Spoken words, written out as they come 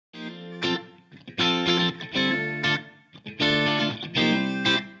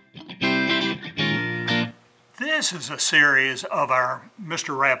This is a series of our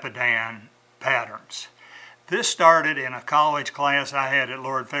Mr. Rapidan patterns. This started in a college class I had at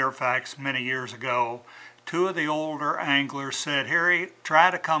Lord Fairfax many years ago. Two of the older anglers said, "Harry, try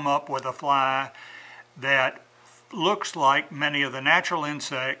to come up with a fly that looks like many of the natural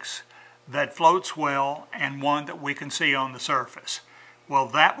insects, that floats well, and one that we can see on the surface." Well,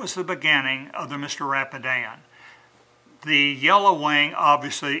 that was the beginning of the Mr. Rapidan. The yellow wing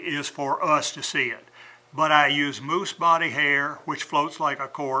obviously is for us to see it, but I use moose body hair, which floats like a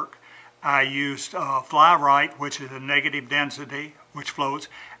cork. I used fly right, which is a negative density, which floats.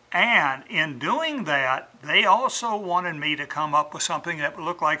 And in doing that, they also wanted me to come up with something that would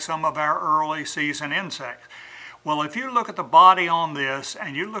look like some of our early season insects. Well, if you look at the body on this,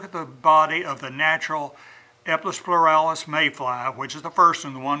 and you look at the body of the natural Eplis pluralis mayfly, which is the first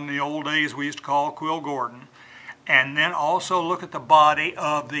one, the one in the old days we used to call quill Gordon, and then also look at the body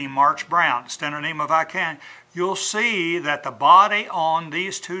of the March brown, Stenonema vicani, you'll see that the body on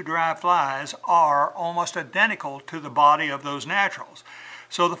these two dry flies are almost identical to the body of those naturals.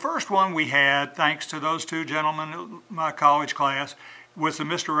 So the first one we had, thanks to those two gentlemen in my college class, was the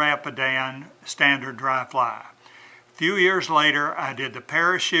Mr. Rapidan standard dry fly. A few years later, I did the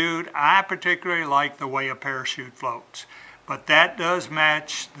parachute. I particularly like the way a parachute floats, but that does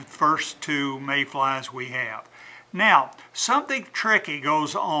match the first two mayflies we have. Now, something tricky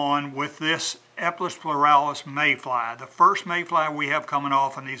goes on with this Eplis pluralis mayfly, the first mayfly we have coming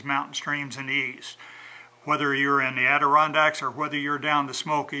off in these mountain streams in the east. Whether you're in the Adirondacks or whether you're down the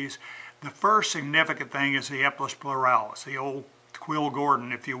Smokies, the first significant thing is the Eplis pluralis, the old quill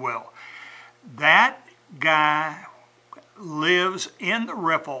Gordon, if you will. That guy lives in the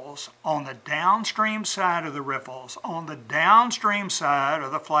riffles, on the downstream side of the riffles, on the downstream side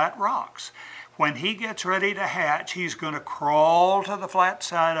of the flat rocks. When he gets ready to hatch, he's going to crawl to the flat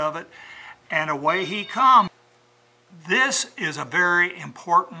side of it, and away he comes. This is a very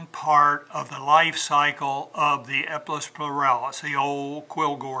important part of the life cycle of the Eplis pluralis, the old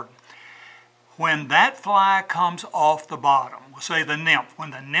quill Gordon. When that fly comes off the bottom, we'll say the nymph,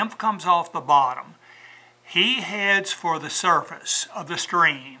 when the nymph comes off the bottom, he heads for the surface of the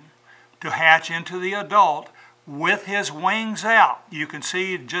stream to hatch into the adult with his wings out. You can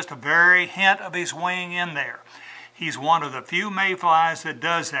see just a very hint of his wing in there. He's one of the few mayflies that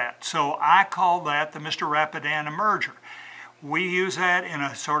does that. So I call that the Mr. Rapidan emerger. We use that in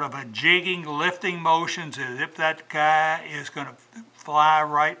a sort of a jigging, lifting motions as if that guy is going to fly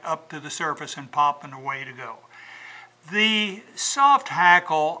right up to the surface and pop and away to go. The soft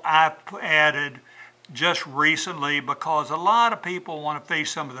hackle I've added just recently because a lot of people want to fish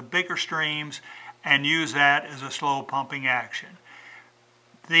some of the bigger streams and use that as a slow pumping action.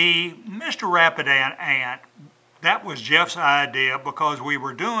 The Mr. Rapidan ant, that was Jeff's idea because we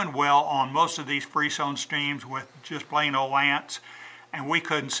were doing well on most of these free-zone streams with just plain old ants, and we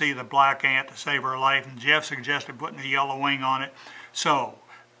couldn't see the black ant to save our life, and Jeff suggested putting a yellow wing on it. So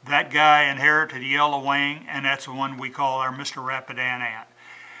that guy inherited the yellow wing, and that's the one we call our Mr. Rapidan ant.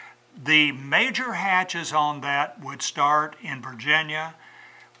 The major hatches on that would start in Virginia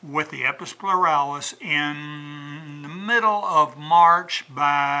with the Eplis pluralis in the middle of March.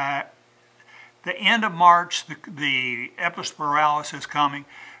 By the end of March, the Eplis pluralis is coming.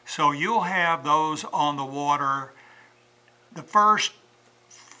 So you'll have those on the water. The first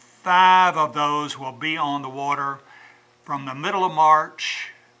 5 of those will be on the water from the middle of March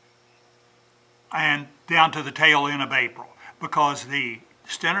and down to the tail end of April, because the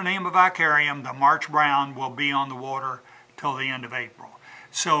Stenonema vicani, the March brown, will be on the water till the end of April.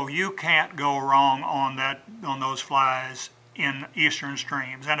 So you can't go wrong on those flies in eastern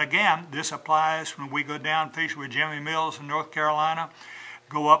streams. And again, this applies when we go down fish with Jimmy Mills in North Carolina,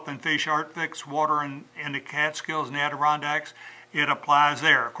 go up and fish Arctic's water in the Catskills and the Adirondacks. It applies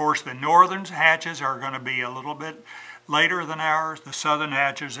there. Of course, the northern hatches are going to be a little bit later than ours. The southern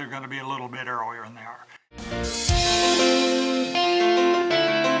hatches are going to be a little bit earlier than they are.